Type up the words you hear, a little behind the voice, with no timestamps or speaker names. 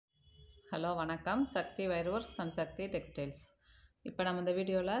Hello வணக்கம். சக்தி வயர்வொர்க்ஸ் and Sakthi textiles. இப்போ நம்ம இந்த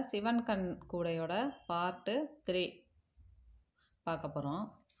வீடியோவில் சிவன்கண் கூடையோட பார்ட்டு 3 பார்க்க போகிறோம்.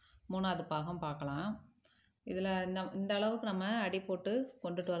 3வது பாகம் பார்க்கலாம். இதில் இந்த அளவுக்கு நம்ம அடி போட்டு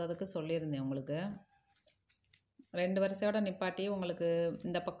கொண்டுட்டு வர்றதுக்கு சொல்லியிருந்தேன் உங்களுக்கு. 2 வரிசையோட நிப்பாட்டி உங்களுக்கு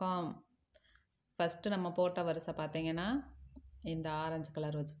இந்த பக்கம் ஃபஸ்ட்டு நம்ம போட்ட வரிசை பார்த்தீங்கன்னா இந்த ஆரஞ்சு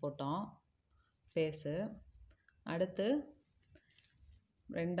கலர் வச்சு போட்டோம் ஃபேஸு. அடுத்து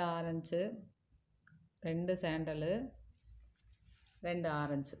 2 ஆரஞ்சு, 2 சாண்டலு, 2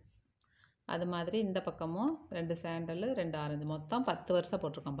 ஆரஞ்சு. அது மாதிரி இந்த பக்கமும் 2 சாண்டலு, 2 ஆரஞ்சு. மொத்தம் 10 வரிசை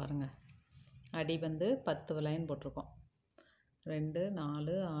போட்டிருக்கோம் பாருங்கள். அடி வந்து 10 லைன் போட்டிருக்கோம். 2,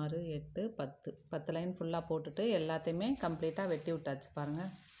 4, 6, 8, 10 லைன் ஃபுல்லாக போட்டுட்டு எல்லாத்தையுமே கம்ப்ளீட்டாக வெட்டி விட்டாச்சு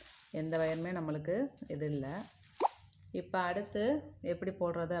பாருங்கள். எந்த வயருமே நம்மளுக்கு இது இல்லை. இப்போ அடுத்து எப்படி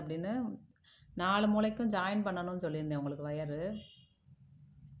போடுறது அப்படின்னு 4 மூலைக்கும் ஜாயின் பண்ணணும்னு சொல்லியிருந்தேன் உங்களுக்கு. வயரு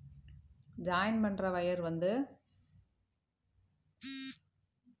ஜாயின் பண்ணுற வயர் வந்து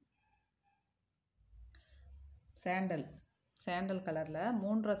சாண்டல் கலரில்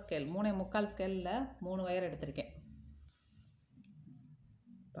 3.5 ஸ்கேல் 3.25 ஸ்கேலில் 3 வயர் எடுத்திருக்கேன்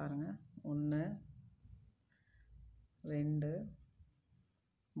பாருங்கள். 1 2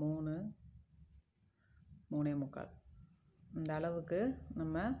 3 3.25 இந்த அளவுக்கு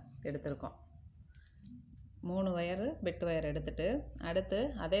நம்ம எடுத்திருக்கோம். 3 வயரு பெட்டு வயர் எடுத்துகிட்டு அடுத்து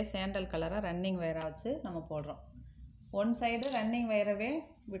அதே சாண்டல் கலராக ரன்னிங் வயராக வச்சு நம்ம போடுறோம். ஒன் சைடு ரன்னிங் வயரவே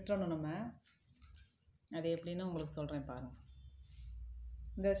விட்டுறணும் நம்ம. அது எப்படின்னு உங்களுக்கு சொல்கிறேன் பாருங்கள்.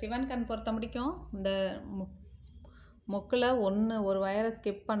 இந்த சிவன்கண் பொறுத்த முடிக்கும் இந்த முக்கில் ஒரு வயரை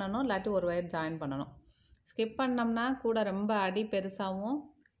ஸ்கிப் பண்ணணும், இல்லாட்டி ஒரு வயர் ஜாயின் பண்ணணும். ஸ்கிப் பண்ணோம்னா கூட ரொம்ப அடி பெருசாகவும்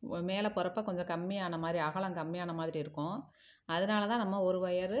மேலே போகிறப்ப கொஞ்சம் கம்மியான மாதிரி அகலம் கம்மியான மாதிரி இருக்கும். அதனால தான் நம்ம ஒரு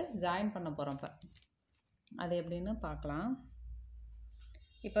வயரு ஜாயின் பண்ண போகிறோம். இப்போ அது எப்படின்னு பார்க்கலாம்.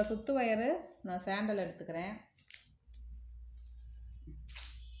 இப்போ சுத்து வயரு நான் சாண்டல் எடுத்துக்கிறேன்.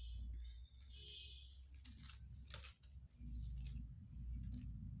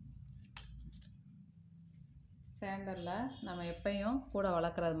 சாண்டலில் நம்ம எப்பையும் கூட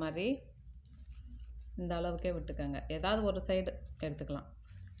வளர்க்குறது மாதிரி இந்த அளவுக்கே விட்டுக்கோங்க. ஏதாவது ஒரு சைடு எடுத்துக்கலாம்.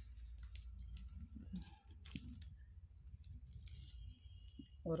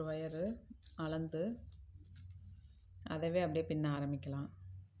 ஒரு வயரு அளந்து அதவே அப்படியே பின்ன ஆரம்பிக்கலாம்.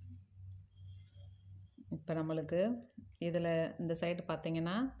 இப்போ நம்மளுக்கு இதில் இந்த சைடு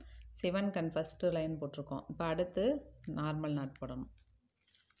பார்த்திங்கன்னா சிவன்கண் ஃபஸ்ட்டு லைன் போட்டிருக்கோம். இப்போ அடுத்து நார்மல் நாட் போடணும்.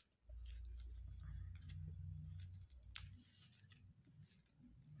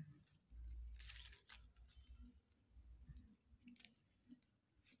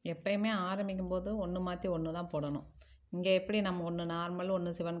 எப்பயுமே ஆரம்பிக்கும் போது ஒன்று மாற்றி ஒன்று தான் போடணும். இங்கே எப்படி நம்ம ஒன்று நார்மல்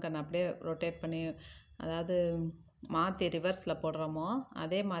ஒன்று சிவன்கண் அப்படியே ரொட்டேட் பண்ணி அதாவது மாற்றி ரிவர்ஸில் போடுறோமோ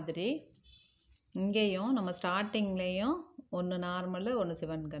அதே மாதிரி இங்கேயும் நம்ம ஸ்டார்டிங்லேயும் ஒன்று நார்மல் ஒன்று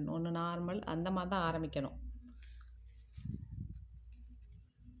சிவன்கண் ஒன்று நார்மல் அந்த மாதிரி தான் ஆரம்பிக்கணும்.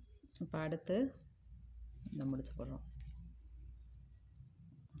 இப்போ அடுத்து இந்த முடிச்சு போடுறோம்.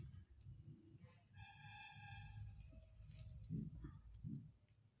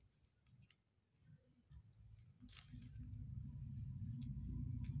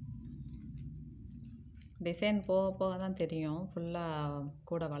 டிசைன் போக போக தான் தெரியும் ஃபுல்லாக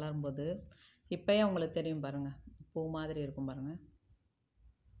கூட வளரும்போது. இப்போயே உங்களுக்கு தெரியும் பாருங்கள், பூ மாதிரி இருக்கும் பாருங்கள்.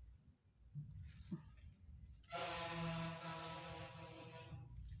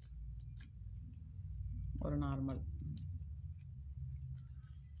 ஒரு நார்மல்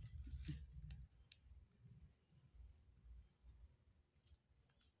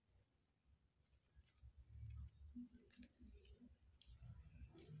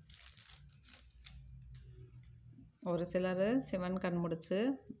ஒரு சிலர் சிவன்கண் முடிச்சு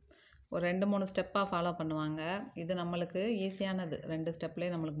ஒரு 2-3 ஸ்டெப்பாக ஃபாலோ பண்ணுவாங்க. இது நம்மளுக்கு ஈஸியானது. 2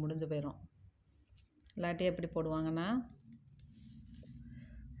 ஸ்டெப்லேயே நம்மளுக்கு முடிஞ்சு போயிடும். இல்லாட்டி எப்படி போடுவாங்கன்னா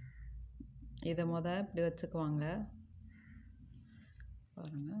இதை இப்படி வச்சுக்குவாங்க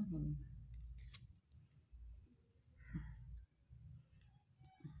பாருங்கள்.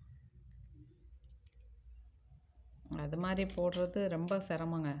 அது மாதிரி போடுறது ரொம்ப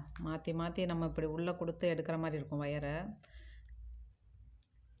சிரமங்க. மாற்றி மாற்றி நம்ம இப்படி உள்ளே கொடுத்து எடுக்கிற மாதிரி இருக்கும் வயரை.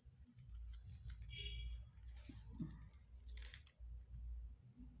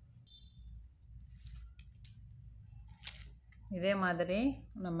 இதே மாதிரி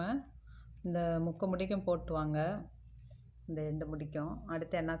நம்ம இந்த முக்கு முடிக்கும் போட்டுவாங்க, இந்த 2 முடிக்கும்.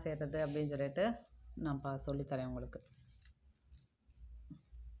 அடுத்து என்ன செய்கிறது அப்படின்னு சொல்லிட்டு நான் சொல்லித்தரேன் உங்களுக்கு.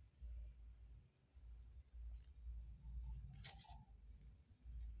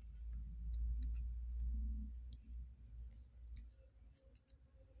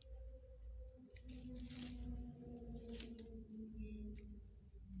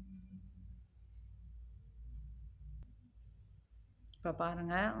 இப்போ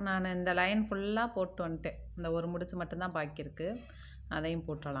பாருங்கள், நான் இந்த லைன் ஃபுல்லாக போட்டு வந்துட்டேன். இந்த ஒரு முடிச்சு மட்டும்தான் பாக்கி இருக்கு. அதையும்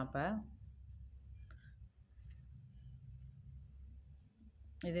போட்டுடலாம். இப்போ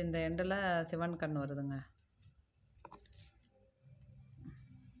இது இந்த எண்டில் சிவன் கண் வருதுங்க.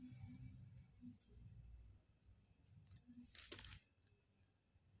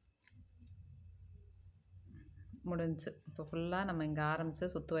 முடிஞ்சு. இப்போ ஃபுல்லாக நம்ம இங்கே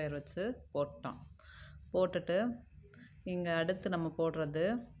ஆரம்பித்து சுற்று ஒயர் வச்சு போட்டோம். போட்டுட்டு இங்கே அடுத்து நம்ம போடுறது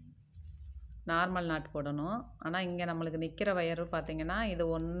நார்மல் நாட் போடணும். ஆனால் இங்கே நம்மளுக்கு நிற்கிற ஒயர் பார்த்திங்கன்னா இது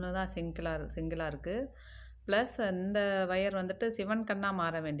ஒன்று தான் சிங்கிளாக இருக்குது. ப்ளஸ் இந்த ஒயர் வந்துட்டு சிவன் கண்ணாக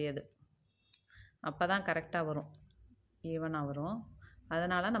மாற வேண்டியது. அப்போ தான் கரெக்டாக வரும், ஈவனாக வரும்.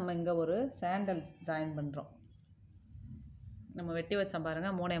 அதனால் நம்ம இங்கே ஒரு சாண்டல் ஜாயின் பண்ணுறோம். நம்ம வெட்டி வச்சோம்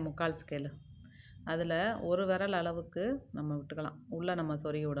பாருங்கள், 3/4 ஸ்கேலு. அதில் ஒரு விரல் அளவுக்கு நம்ம விட்டுக்கலாம். உள்ளே நம்ம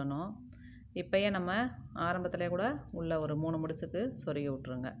சொருகி விடணும். இப்போயே நம்ம ஆரம்பத்திலே கூட உள்ள ஒரு 3 முடிச்சுக்கு சொருகி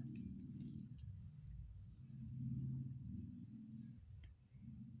விட்ருங்க.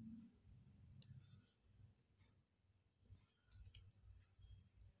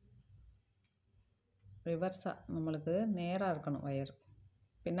 ரிவர்ஸாக நம்மளுக்கு நேராக இருக்கணும் ஒயர்.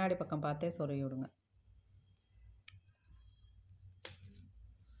 பின்னாடி பக்கம் பார்த்தே சொருகி விடுங்க.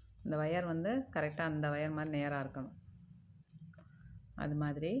 இந்த ஒயர் வந்து கரெக்டாக அந்த ஒயர் மாதிரி நேராக இருக்கணும். அது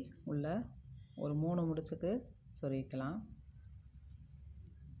மாதிரி உள்ள ஒரு 3 முடிச்சுக்கு சொருகிக்கலாம்.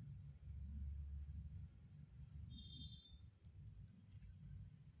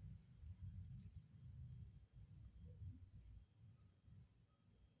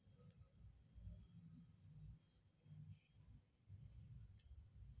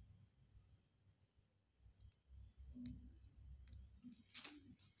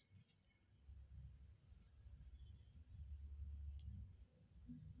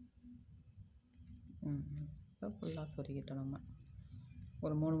 இப்போ ஃபுல்லாக சொருகிட்டோம். நம்ம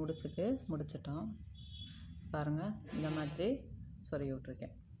ஒரு 3 முடிச்சுக்கு முடிச்சிட்டோம். பாருங்கள், இந்த மாதிரி சொருகி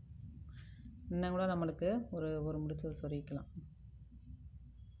விட்ருக்கேன். இன்னும் கூட நம்மளுக்கு ஒரு முடிச்சு சொருகிக்கலாம்.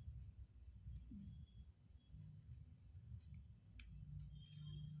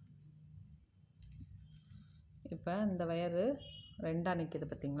 இப்போ இந்த வயரு 2ஆக நிற்கிது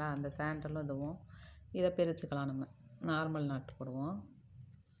பார்த்திங்களா, அந்த சாண்டலும் இதுவும். இதை பிரிச்சுக்கலாம். நம்ம நார்மல் நாட்டு போடுவோம்.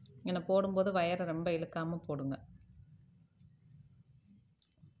 ஏன்னா போடும்போது வயரை ரொம்ப இழுக்காமல் போடுங்க.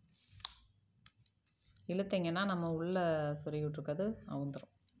 இழுத்திங்கன்னா நம்ம உள்ளே சொருகி விட்ருக்கிறது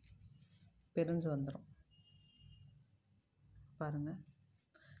அவுந்துடும், பிரிஞ்சு வந்துடும். பாருங்கள்,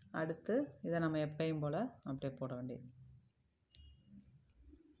 அடுத்து இதை நம்ம எப்பயும் போல் அப்படியே போட வேண்டியது.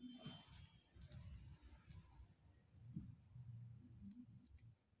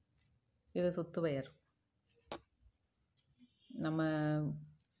 இது சுத்து வயர். நம்ம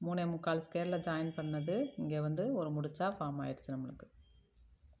 3/4 ஸ்கேலில் ஜாயின் பண்ணது இங்கே வந்து ஒரு முடிச்சா ஃபார்ம் ஆயிடுச்சு நம்மளுக்கு.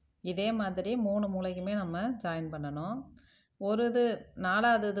 இதே மாதிரி 3 மூலைக்குமே நம்ம ஜாயின் பண்ணணும். ஒரு இது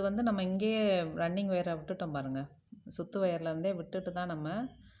 4ஆவது இது வந்து நம்ம இங்கேயே ரன்னிங் ஒயரை விட்டுட்டோம் பாருங்கள். சுத்து ஒயர்லேருந்தே விட்டுட்டு தான் நம்ம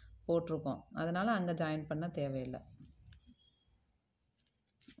போட்டிருக்கோம். அதனால் அங்கே ஜாயின் பண்ண தேவையில்லை.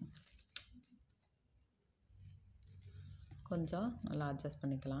 கொஞ்சம் நல்லா அட்ஜஸ்ட்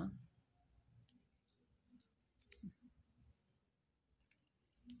பண்ணிக்கலாம்.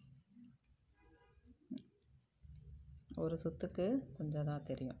 ஒரு சுத்துக்கு கொஞ்சம் தான்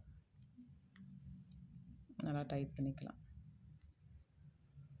தெரியும். நல்லா டைட் பண்ணிக்கலாம்.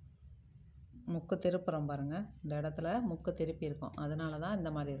 முக்கு திருப்புறோம் பாருங்கள், இந்த இடத்துல முக்கு திருப்பி இருக்கும். அதனால தான்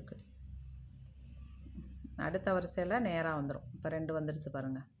இந்த மாதிரி இருக்குது. அடுத்த வரிசையில் நேராக வந்துடும். இப்போ 2 வந்துடுச்சு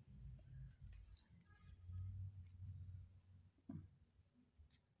பாருங்கள்.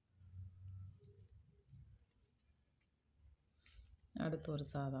 அடுத்து ஒரு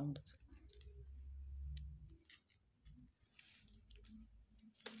சாதா வந்துடுச்சு.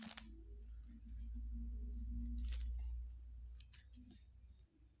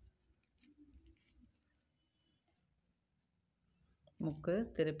 முக்கு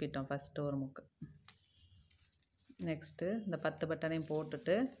திருப்பிட்டோம், ஃபஸ்ட்டு ஒரு முக்கு. நெக்ஸ்ட்டு இந்த 10 பட்டனையும்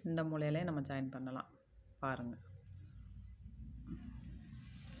போட்டுட்டு இந்த மூலையிலே நம்ம ஜாயின் பண்ணலாம். பாருங்கள்,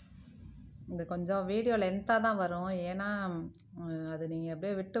 இது கொஞ்சம் வீடியோ லென்த்தாக தான் வரும். ஏன்னா அது நீங்கள்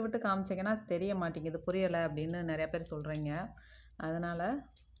அப்படியே விட்டு விட்டு காமிச்சிங்கன்னா தெரிய மாட்டேங்குது, புரியலை அப்படின்னு நிறையா பேர் சொல்கிறீங்க. அதனால்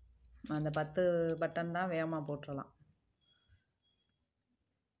அந்த 10 பட்டன் தான் வேகமாக போட்டுடலாம்.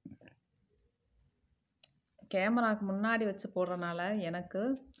 கேமராவுக்கு முன்னாடி வச்சு போடுறனால எனக்கு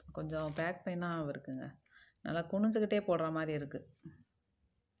கொஞ்சம் பேக் பெயினாக இருக்குங்க. நல்லா குனிஞ்சுக்கிட்டே போடுற மாதிரி இருக்குது.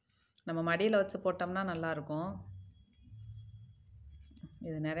 நம்ம மடியில் வச்சு போட்டோம்னா நல்லாயிருக்கும்.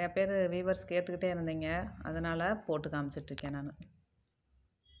 இது நிறையா பேர் வியூவர்ஸ் கேட்டுக்கிட்டே இருந்தீங்க, அதனால் போட்டு காமிச்சிட்ருக்கேன் நான்.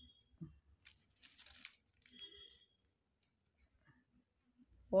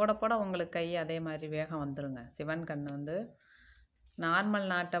 போட போட உங்களுக்கு கை அதே மாதிரி வேகம் வந்துருங்க. சிவன் கண் வந்து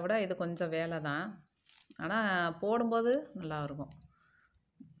நார்மல் நாட்டை விட இது கொஞ்சம் வேலை தான், ஆனால் போடும்போது நல்லாயிருக்கும்.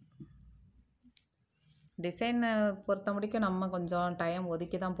 டிசைனை பொறுத்த முடிக்கும் நம்ம கொஞ்சம் டைம்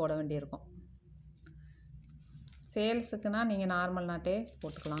ஒதுக்கி தான் போட வேண்டியிருக்கும். சேல்ஸுக்குன்னா நீங்கள் நார்மல் நாட்டே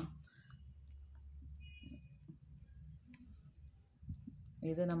போட்டுக்கலாம்.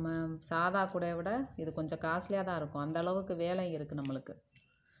 இது நம்ம சாதா கூடையை விட இது கொஞ்சம் காஸ்ட்லியாக தான் இருக்கும். அந்த அளவுக்கு வேலை இருக்குது நம்மளுக்கு.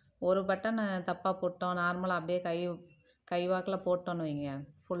 ஒரு பட்டன் தப்பாக போட்டோம், நார்மலாக அப்படியே கை வாக்கில் போட்டோன்னு வைங்க,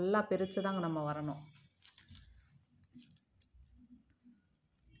 ஃபுல்லாக பிரித்து தாங்க நம்ம வரணும்.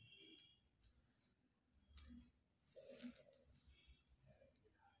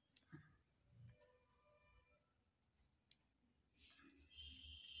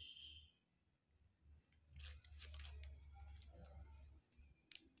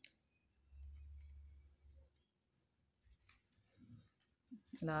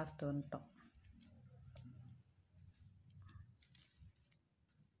 லாஸ்ட் வந்துட்டோம்.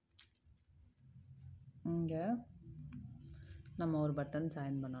 இங்கே நம்ம ஒரு பட்டன்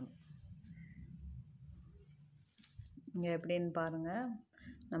ஜாயின் பண்ணணும். இங்கே எப்படின்னு பாருங்கள்,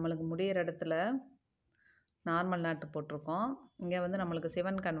 நம்மளுக்கு முடிகிற இடத்துல நார்மல் நாட்டு போட்டிருக்கோம். இங்கே வந்து நம்மளுக்கு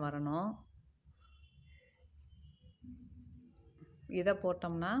சிவன் கண் வரணும். இதை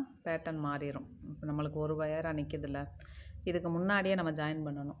போட்டோம்னா பேட்டர்ன் மாறிடும். இப்போ நம்மளுக்கு ஒரு வயராக நிற்கிதில்ல, இதுக்கு முன்னாடியே நம்ம ஜாயின்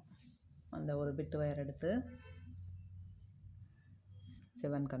பண்ணணும். அந்த ஒரு பிட்டு வயர் எடுத்து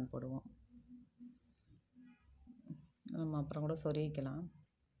சிவன் கண் போடுவோம். நம்ம அப்புறம் கூட சொருகிக்கலாம்.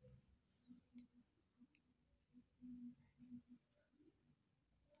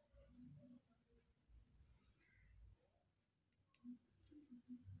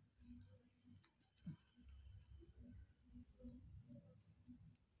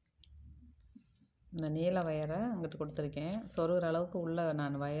 இந்த நீல வயரை அங்கிட்டு கொடுத்துருக்கேன். சொருகிற அளவுக்கு உள்ள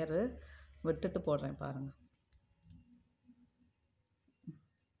நான் வயரு விட்டுட்டு போடுறேன் பாருங்கள்.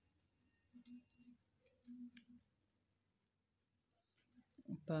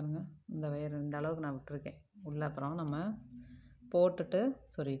 பாருங்கள், இந்த வயர் இந்த அளவுக்கு நான் விட்டுருக்கேன் உள்ள. அப்புறம் நம்ம போட்டுட்டு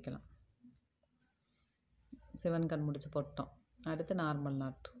சொருகிக்கலாம். சிவன் கண் முடிச்சு போட்டோம். அடுத்து நார்மல்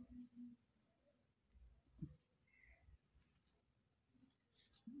நாட்டு.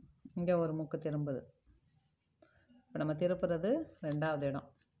 இங்கே ஒரு முக்கு திரும்புது. இப்போ நம்ம திருப்புறது 2வது இடம்.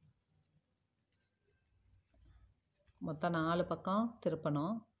 மொத்தம் 4 பக்கம்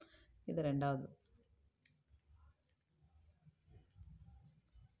திருப்பணும். இது 2வது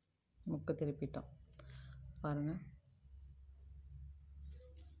முக்கு திருப்பிட்டோம் பாருங்கள்.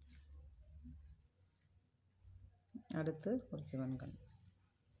 அடுத்து ஒரு சிவன் கண்.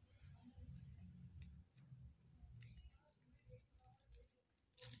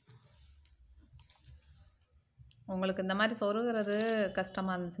 உங்களுக்கு இந்த மாதிரி சொருகிறது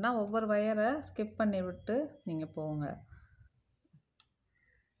கஷ்டமாக இருந்துச்சுன்னா ஒவ்வொரு வயரை ஸ்கிப் பண்ணி விட்டு நீங்கள் போங்க.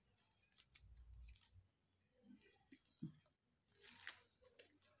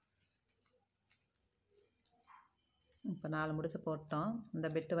 இப்போ 4 முடிச்சு போட்டோம். இந்த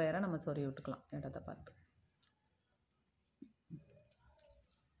பிட்டு வயரை நம்ம சொருகி விட்டுக்கலாம் இடத்தை பார்த்து.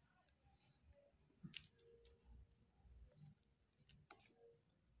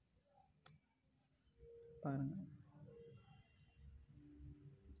 பாருங்கள்,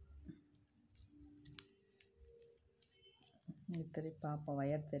 திருப்பி பார்ப்போம்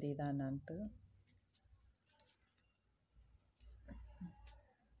வயர் தெரியுதா என்னான்ட்டு.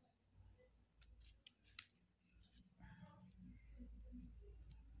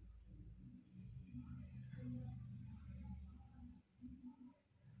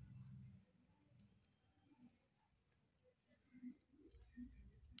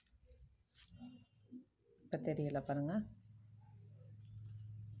 இப்போ தெரியல பாருங்கள்.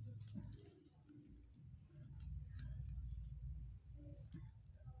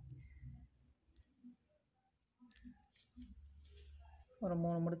 ஒரு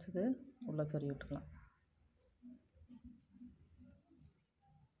 3 முடிச்சுக்கு உள்ளே சொருகி விட்டுக்கலாம்.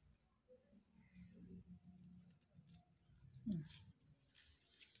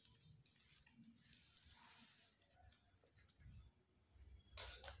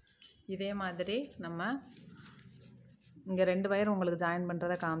 இதே மாதிரி நம்ம இங்கே 2 வயர் உங்களுக்கு ஜாயின்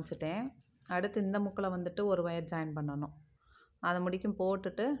பண்ணுறதை காமிச்சிட்டேன். அடுத்து இந்த முக்கில் வந்துட்டு ஒரு வயர் ஜாயின் பண்ணணும். அதை முடிக்கும்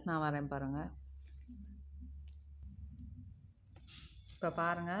போட்டுட்டு நான் வரேன் பாருங்கள். இப்போ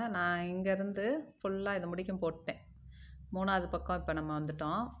பாருங்கள், நான் இங்கேருந்து ஃபுல்லாக இதை முடிக்கும் போட்டேன். 3வது பக்கம் இப்போ நம்ம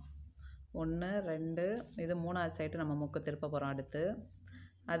வந்துட்டோம். 1 2 இது 3வது சைடு நம்ம முக்கு திருப்ப போகிறோம். அடுத்து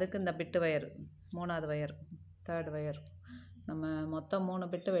அதுக்கு இந்த பிட்டு வயர் 3வது வயர் 3rd வயர் நம்ம மொத்தம்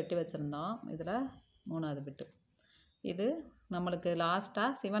 3 பிட்டு வெட்டி வச்சுருந்தோம். இதில் 3வது பிட்டு இது நம்மளுக்கு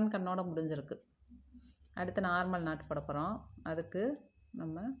லாஸ்ட்டாக சிவன் கண்ணோட முடிஞ்சிருக்கு. அடுத்து நார்மல் நாட் போட போகிறோம். அதுக்கு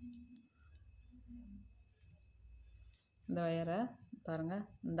நம்ம இந்த வயரை பாருங்கள்,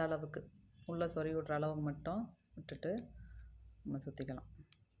 இந்த அளவுக்கு உள்ளே சொறி விட்ற அளவுக்கு மட்டும் விட்டுட்டு நம்ம சுற்றிக்கலாம்.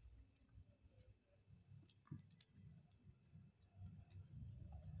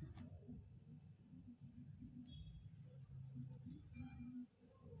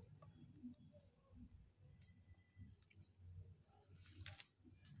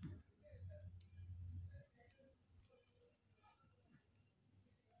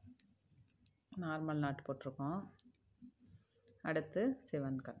 நார்மல் நாட் போட்டிருக்கோம். அடுத்து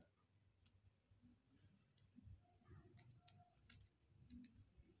சிவன் கண்.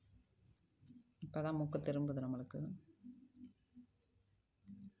 இப்போ தான் மூக்கு திரும்புது நம்மளுக்கு.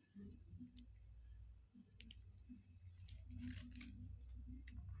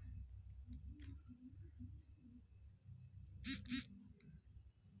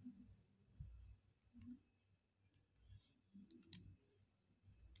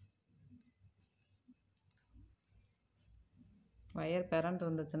 வயர் பெரண்ட்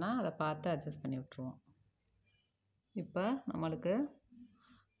இருந்துச்சுன்னா அதை பார்த்து அட்ஜஸ்ட் பண்ணி விட்ருவோம். இப்போ நம்மளுக்கு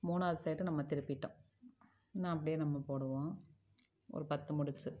 3வது சைடு நம்ம திருப்பிட்டோம். இன்னும் அப்படியே நம்ம போடுவோம். ஒரு 10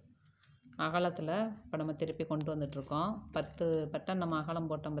 முடிச்சு அகலத்தில் இப்போ நம்ம திருப்பி கொண்டு வந்துட்ருக்கோம். 10 பட்டன் நம்ம அகலம்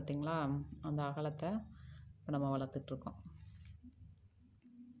போட்டோம் பார்த்திங்களா, அந்த அகலத்தை இப்போ நம்ம வளர்த்துட்ருக்கோம்.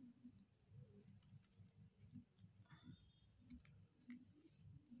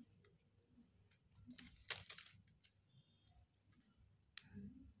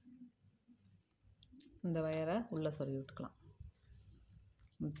 இந்த வயரை உள்ளே சொருகி விட்டுக்கலாம்.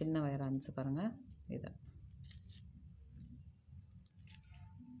 சின்ன வயரை அனுப்பிச்சு பாருங்கள். இதை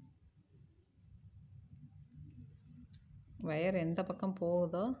வயர் எந்த பக்கம்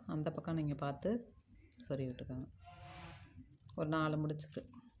போகுதோ அந்த பக்கம் நீங்கள் பார்த்து சொருகி விட்டுக்கோங்க. ஒரு 4 முடிச்சுக்கு.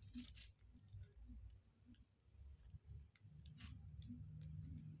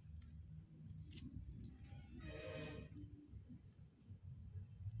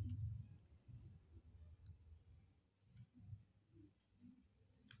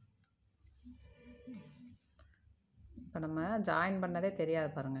 இப்போ நம்ம ஜாயின் பண்ணதே தெரியாது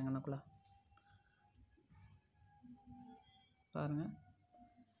பாருங்கள். எனக்குள்ள பாருங்கள்,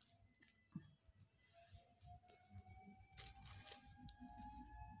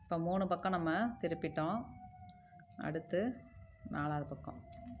 இப்போ 3 பக்கம் நம்ம திருப்பிட்டோம். அடுத்து 4வது பக்கம்.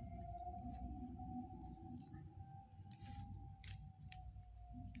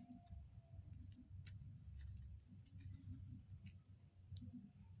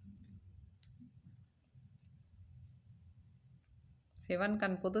 சிவன்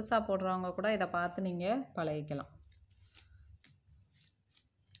கண் புதுசாக போடுறவங்க கூட இதை பார்த்து நீங்கள் பழகிக்கலாம்.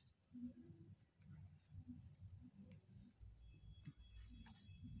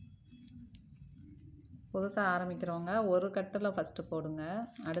 புதுசாக ஆரம்பிக்கிறவங்க ஒரு கட்டில் ஃபஸ்ட்டு போடுங்க.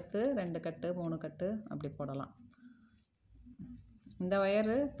 அடுத்து 2 கட்டு 3 கட்டு அப்படி போடலாம். இந்த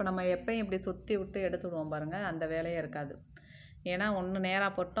வயரு இப்போ நம்ம எப்பயும் இப்படி சுற்றி விட்டு எடுத்துடுவோம் பாருங்கள், அந்த வேலையே இருக்காது. ஏன்னா ஒன்று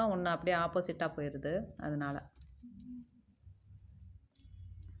நேராக போட்டோம், ஒன்று அப்படியே ஆப்போசிட்டாக போயிடுது. அதனால்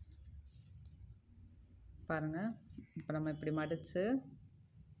பாருங்கள், இப்போ நம்ம இப்படி மடித்து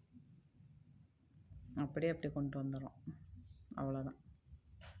அப்படியே அப்படி கொண்டு வந்துடும். அவ்வளோதான்.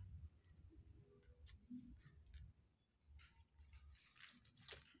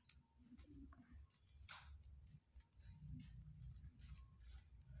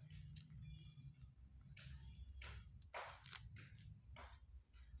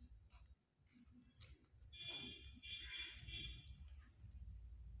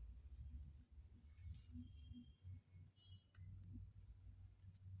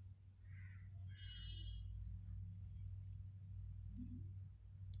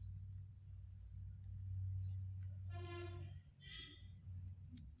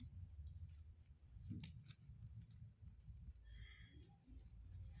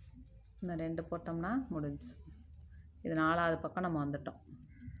 இந்த 2 போட்டோம்னா முடிஞ்சு. இது 4வது பக்கம் நம்ம வந்துட்டோம்.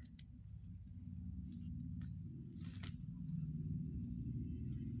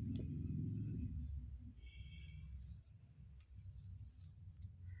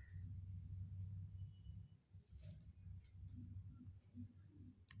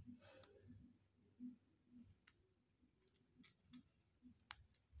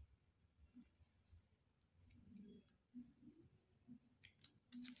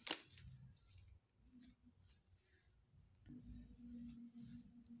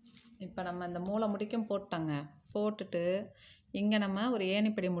 இப்போ நம்ம இந்த மூளை முடிக்கும் போட்டாங்க. போட்டுட்டு இங்கே நம்ம ஒரு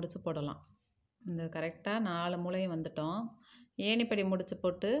ஏணிப்படி முடிச்சு போடலாம். இந்த கரெக்டாக 4 மூளையும் வந்துட்டோம். ஏணிப்படி முடிச்சு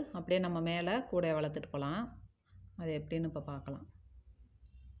போட்டு அப்படியே நம்ம மேலே கூடையை வளர்த்துட்டு போகலாம். அது எப்படின்னு இப்போ பார்க்கலாம்.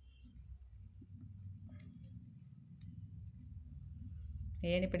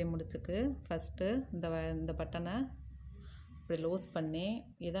 ஏணிப்படி முடிச்சுக்கு ஃபஸ்ட்டு இந்த பட்டனை இப்படி லூஸ் பண்ணி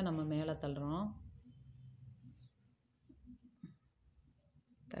இதை நம்ம மேலே தள்ளுறோம்.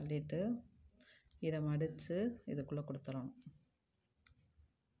 தள்ளிட்டு இதை மடித்து இதுக்குள்ளே கொடுத்துறோம்.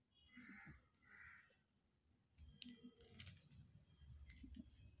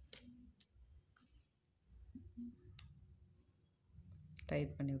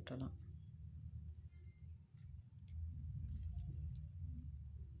 டைட் பண்ணி விட்டுறலாம்.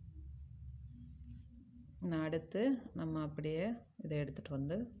 அடுத்து நம்ம அப்படியே இதை எடுத்துகிட்டு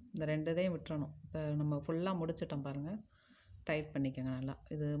வந்து இந்த 2 இதையும் விட்டுறணும். இப்போ நம்ம ஃபுல்லாக முடிச்சிட்டோம் பாருங்கள். டைட் பண்ணிக்கோங்க நல்லா.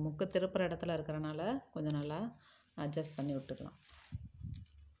 இது முக்கு திருப்புற இடத்துல இருக்கிறனால கொஞ்சம் நல்லா அட்ஜஸ்ட் பண்ணி விட்டுக்கலாம்.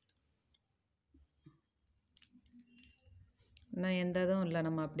 இன்னும் எந்த இதுவும் இல்லை,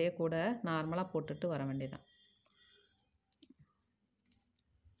 நம்ம அப்படியே கூட நார்மலாக போட்டுட்டு வர வேண்டியதான்.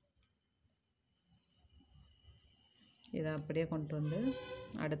 இதை அப்படியே கொண்டு வந்து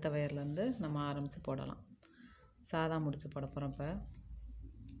அடுத்த வயர்லேருந்து நம்ம ஆரம்பித்து போடலாம். சாதா முடிச்சு போட போகிறோம். இப்போ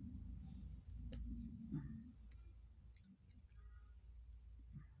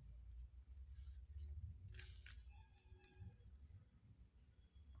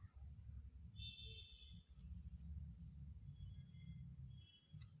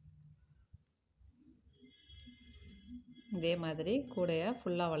இதே மாதிரி கூடையை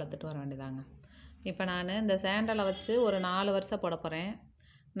ஃபுல்லாக வளர்த்துட்டு வர வேண்டியதாங்க. இப்போ நான் இந்த சாண்டலை வச்சு ஒரு 4 வருஷம் போட போகிறேன்.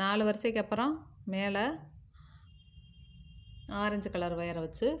 4 வருஷத்துக்கு அப்புறம் மேலே ஆரஞ்சு கலர் வயரை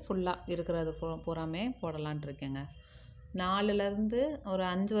வச்சு ஃபுல்லாக இருக்கிறது பூராமே போடலான்ட்டு இருக்கேங்க. 4லேருந்து ஒரு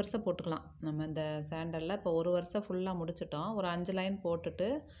 5 வருஷம் போட்டுக்கலாம் நம்ம இந்த சாண்டலில். இப்போ 1 வருஷம் ஃபுல்லாக முடிச்சிட்டோம். ஒரு 5 லைன் போட்டுட்டு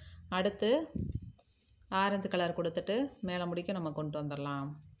அடுத்து ஆரஞ்சு கலர் கொடுத்துட்டு மேலே முடிக்க நம்ம கொண்டு வந்துடலாம்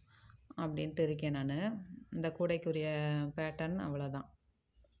அப்படின்ட்டு இருக்கேன் நான். இந்த கூடைக்குரிய பேட்டர்ன் அவ்வளோதான்.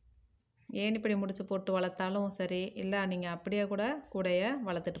 ஏணிப்படி முடிச்சு போட்டு வளர்த்தாலும் சரி, இல்லை நீங்கள் அப்படியே கூட கூடையை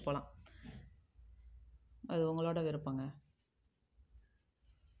வளர்த்துட்டு போகலாம். அது உங்களோட விருப்பங்க.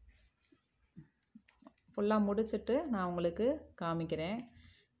 ஃபுல்லாக முடிச்சுட்டு நான் உங்களுக்கு காமிக்கிறேன்.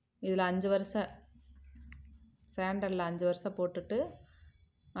 இதில் 5 வருஷம் சாண்டலில் 5 வருஷம் போட்டுட்டு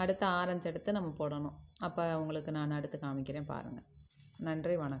அடுத்து ஆரஞ்சு எடுத்து நம்ம போடணும். அப்போ உங்களுக்கு நான் அடுத்து காமிக்கிறேன் பாருங்கள்.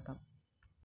 நன்றி, வணக்கம்.